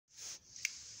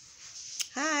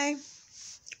Hi,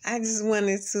 I just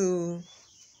wanted to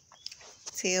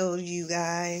tell you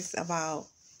guys about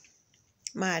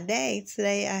my day.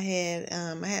 Today I had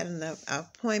an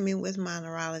appointment with my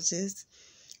neurologist.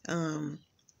 Um,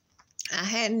 I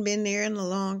hadn't been there in a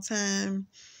long time.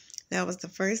 That was the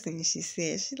first thing she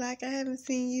said. She like, I haven't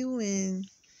seen you in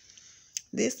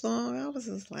this long. I was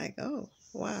just like, oh,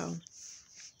 wow.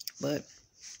 But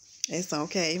it's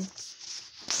okay.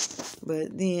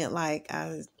 But then I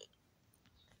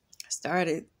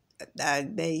started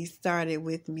they started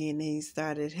with me and they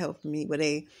started helping me. But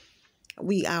I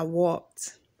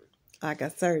walked I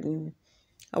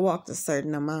walked a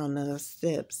certain amount of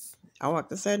steps.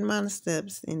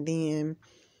 And then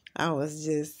I was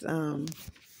just I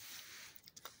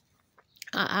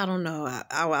don't know.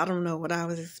 I don't know what I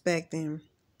was expecting,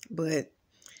 but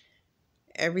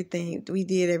we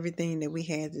did everything that we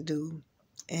had to do.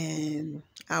 And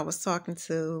I was talking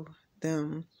to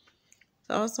them.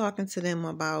 So I was talking to them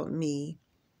about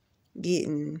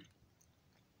getting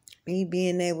me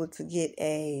being able to get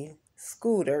a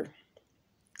scooter.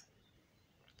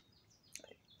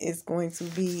 It's going to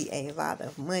be a lot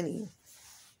of money.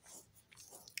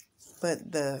 But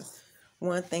the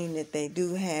one thing that they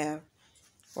do have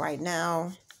right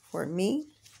now for me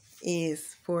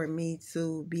is for me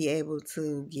to be able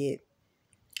to get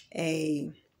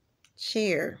a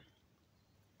chair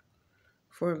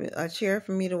for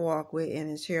me to walk with,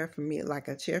 and a chair for me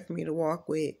to walk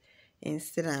with and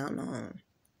sit down on.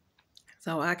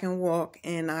 So I can walk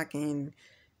and I can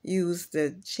use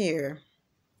the chair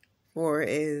for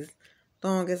as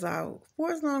long as I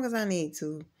need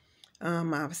to.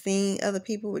 I've seen other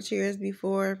people with chairs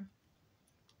before.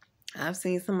 I've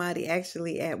seen somebody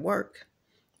actually at work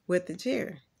with the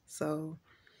chair. So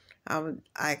I'm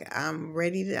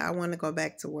ready to. I want to go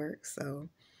back to work. So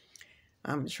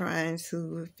I'm trying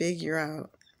to figure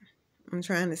out. I'm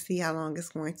trying to see how long it's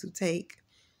going to take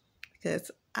because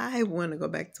I want to go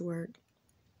back to work.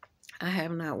 I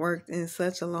have not worked in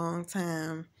such a long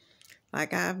time.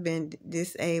 Like I've been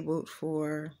disabled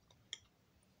for,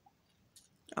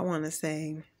 I want to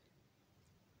say,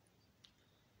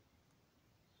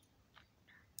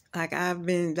 like I've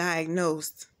been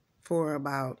diagnosed for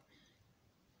about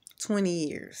 20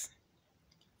 years.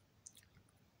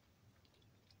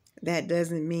 That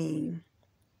doesn't mean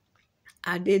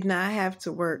I did not have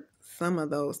to work some of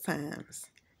those times.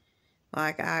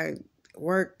 Like I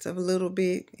worked a little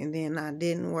bit and then I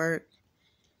didn't work.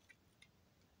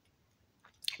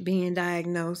 Being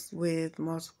diagnosed with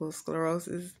multiple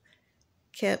sclerosis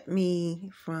kept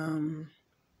me from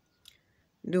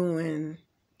doing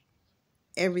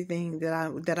everything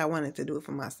that I wanted to do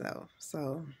for myself.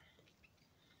 So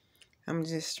I'm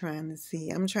just trying to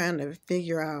see. I'm trying to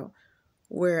figure out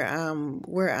where I'm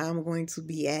going to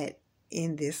be at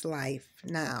in this life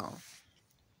now.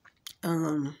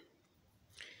 I'm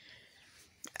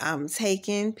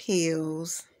taking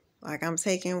pills, like I'm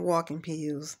taking walking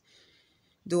pills.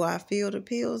 Do I feel the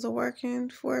pills are working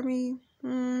for me?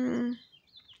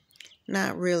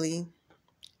 Not really,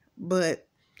 but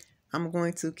I'm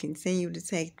going to continue to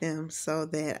take them so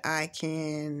that I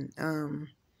can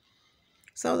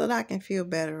feel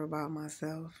better about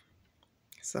myself.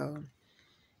 So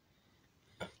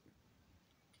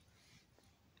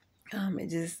I'm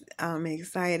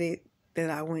excited that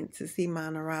I went to see my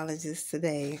neurologist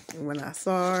today. When I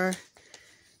saw her,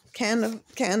 kind of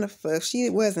fuss. She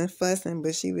wasn't fussing,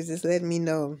 but she was just letting me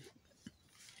know.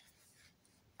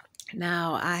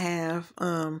 Now I have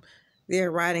they're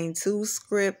writing 2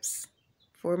 scripts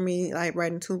for me, like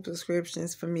writing 2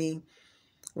 prescriptions for me.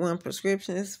 One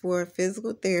prescription is for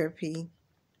physical therapy,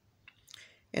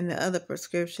 and the other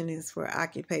prescription is for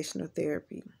occupational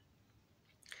therapy.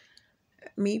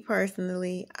 Me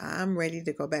personally, I'm ready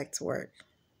to go back to work.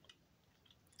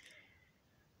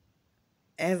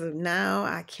 As of now,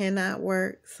 I cannot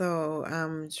work, so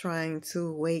I'm trying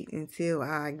to wait until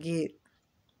I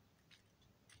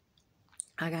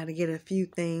got to get a few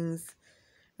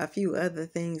other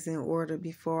things in order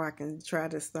before I can try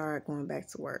to start going back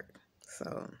to work.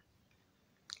 So,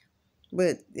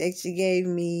 but she gave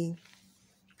me,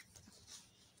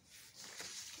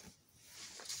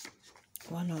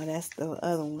 well, no, that's the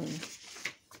other one.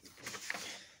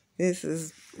 This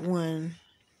is one.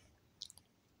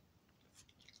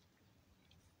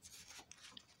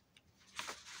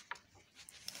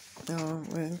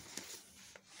 Well,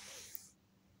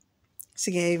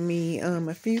 she gave me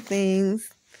a few things.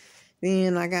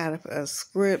 Then I got a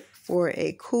script for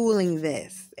a cooling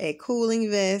vest. A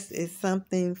cooling vest is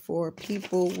something for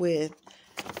people with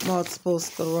multiple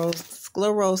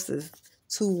sclerosis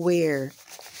to wear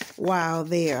while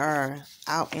they are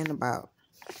out and about.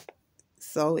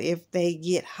 So if they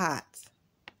get hot,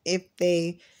 if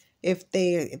they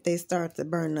start to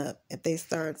burn up, if they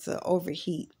start to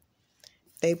overheat,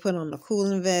 they put on the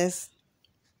cooling vest.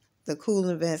 The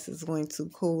cooling vest is going to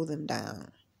cool them down.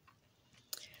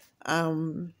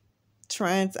 I'm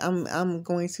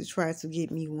going to try to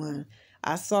get me one.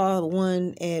 I saw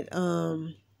one at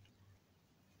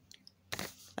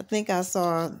I think I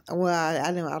saw, well,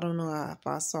 I don't know if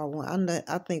I saw one.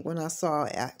 I think when I saw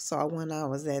one, I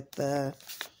was at a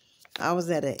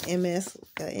MS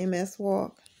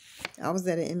walk. I was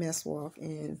at an MS walk,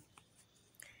 and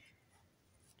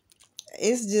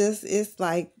it's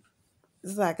like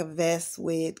a vest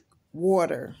with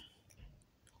water.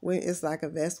 It's like a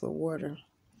vest with water,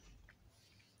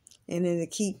 and then to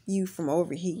keep you from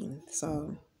overheating.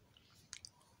 So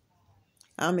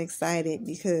I'm excited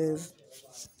because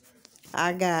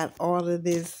I got all of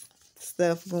this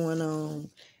stuff going on,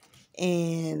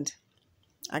 and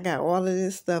I got all of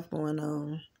this stuff going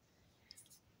on.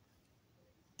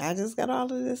 I just got all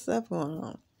of this stuff going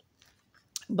on.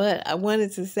 But I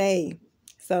wanted to say,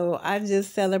 so I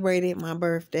just celebrated my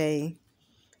birthday.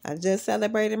 I just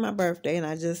celebrated my birthday, and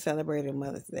I just celebrated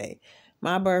Mother's Day.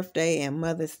 My birthday and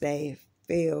Mother's Day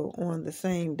fell on the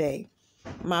same day.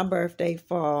 My birthday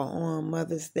fall on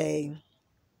Mother's Day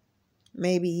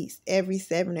maybe every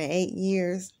 7 or 8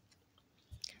 years.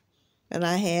 And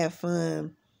I had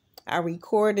fun. I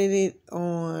recorded it,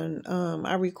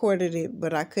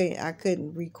 but I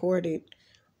couldn't record it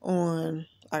on,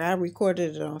 like, I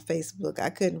recorded it on Facebook. I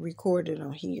couldn't record it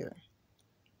on here.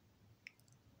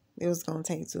 It was going to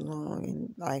take too long,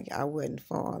 and like, I wasn't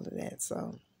for all of that.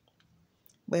 So,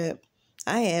 but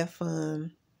I had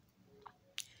fun.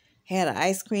 Had an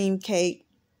ice cream cake.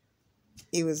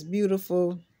 It was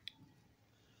beautiful.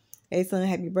 They sung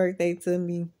happy birthday to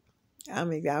me. I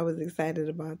was excited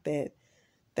about that.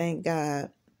 Thank God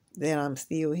that I'm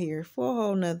still here for a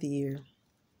whole nother year.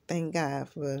 Thank God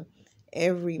for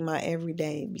my every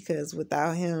day, because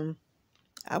without him,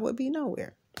 I would be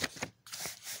nowhere.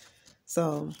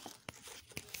 So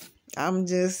I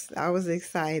was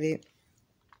excited.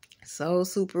 So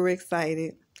super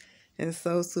excited. And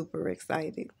so super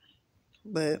excited.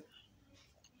 But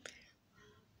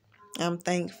I'm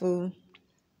thankful.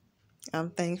 I'm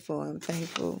thankful. I'm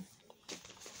thankful.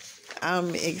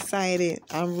 I'm excited.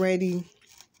 I'm ready.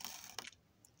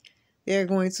 They're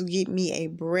going to get me a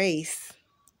brace,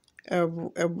 a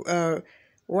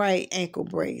right ankle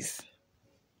brace.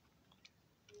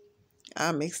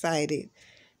 I'm excited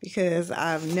because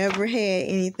I've never had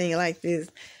anything like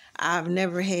this. I've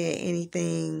never had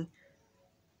anything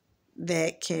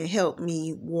that can help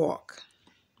me walk.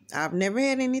 I've never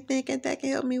had anything that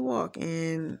can help me walk,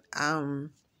 and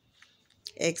I'm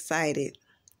excited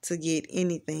to get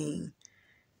anything.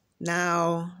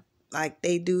 Now, like,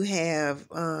 they do have,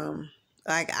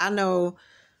 like, I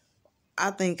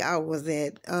think I was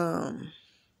at,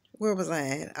 where was I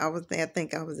at? I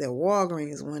think I was at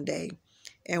Walgreens one day,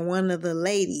 and one of the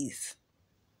ladies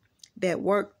that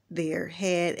worked there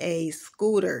had a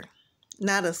scooter.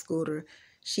 Not a scooter.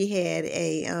 She had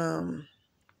a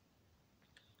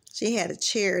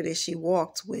chair that she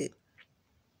walked with.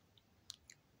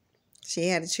 She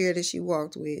had a chair that she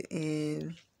walked with,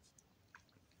 and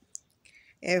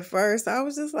at first I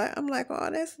was just like, I'm like, oh,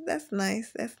 that's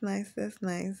nice. That's nice. That's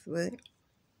nice. But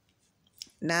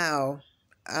now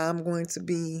I'm going to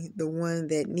be the one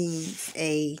that needs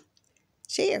a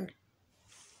chair.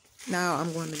 Now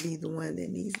I'm going to be the one that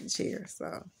needs a chair.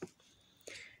 So,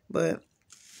 but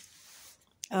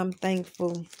I'm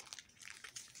thankful.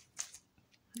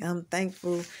 I'm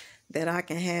thankful that I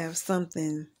can have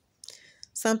something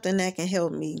that can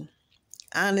help me.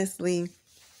 Honestly,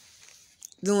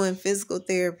 doing physical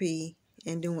therapy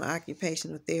and doing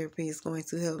occupational therapy is going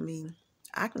to help me.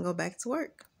 I can go back to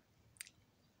work.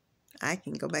 I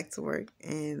can go back to work,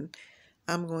 and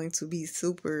I'm going to be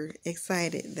super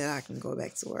excited that I can go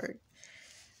back to work.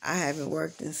 I haven't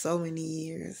worked in so many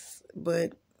years,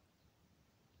 but,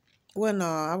 well, no,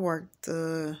 I worked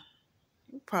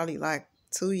probably like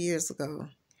 2 years ago.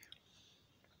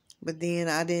 But then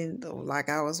I didn't, like,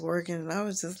 I was working, and I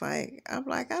was just like, I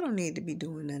don't need to be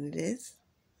doing none of this.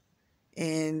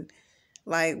 And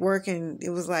like working, it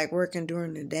was like working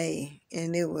during the day,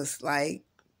 and it was like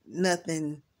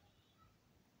nothing.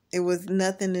 It was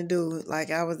nothing to do.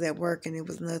 Like, I was at work and it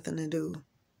was nothing to do.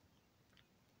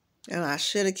 And I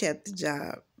should have kept the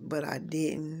job, but I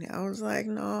didn't. I was like,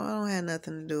 no, I don't have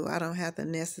nothing to do. I don't have to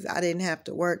I didn't have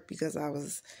to work because I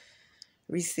was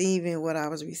receiving what I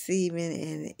was receiving,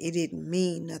 and it didn't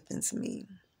mean nothing to me.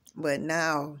 But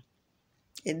now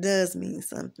it does mean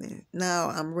something. Now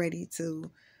I'm ready to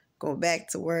go back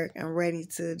to work. I'm ready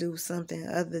to do something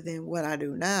other than what I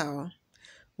do now,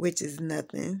 which is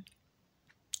nothing.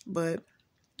 But,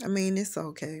 I mean, it's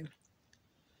okay.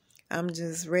 I'm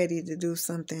just ready to do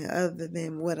something other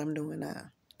than what I'm doing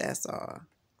now. That's all.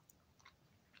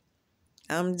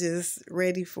 I'm just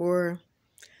ready for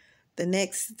the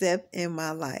next step in my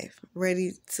life.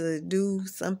 Ready to do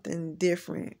something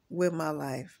different with my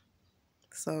life.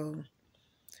 So,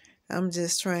 I'm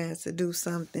just trying to do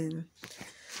something.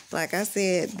 Like I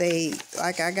said, I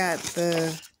got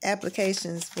the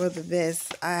applications for the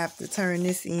vest. I have to turn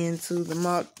this into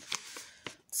the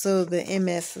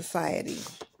MS Society.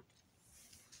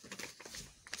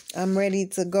 I'm ready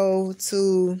to go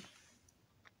to,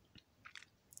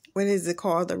 what is it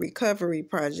called? The Recovery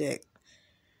Project.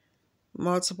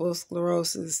 Multiple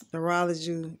sclerosis,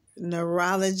 neurological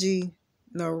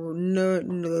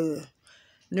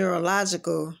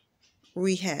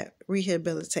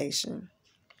rehabilitation.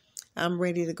 I'm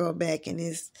ready to go back, and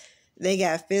they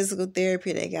got physical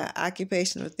therapy, they got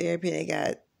occupational therapy, they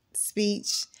got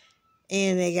speech,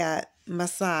 and they got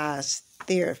massage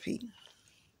therapy.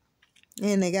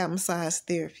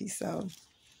 So,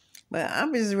 but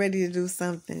I'm just ready to do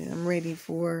something. I'm ready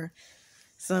for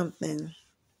something.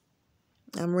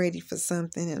 I'm ready for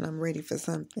something, and I'm ready for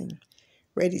something.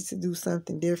 Ready to do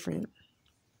something different.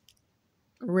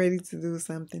 Ready to do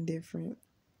something different.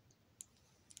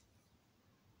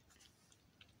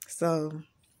 So,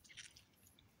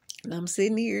 I'm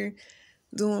sitting here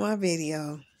doing my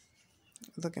video.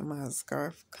 Look at my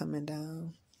scarf coming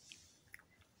down.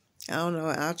 I don't know.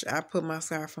 I put my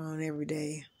scarf on every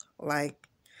day. Like,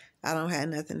 I don't have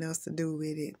nothing else to do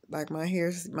with it. Like, my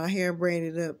hair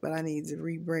braided up, but I need to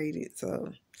re-braid it.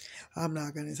 So, I'm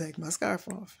not going to take my scarf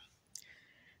off.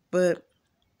 But,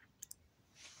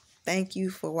 thank you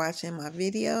for watching my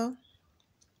video.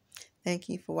 Thank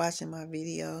you for watching my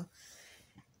video.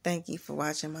 Thank you for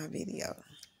watching my video.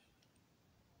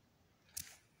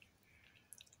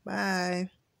 Bye.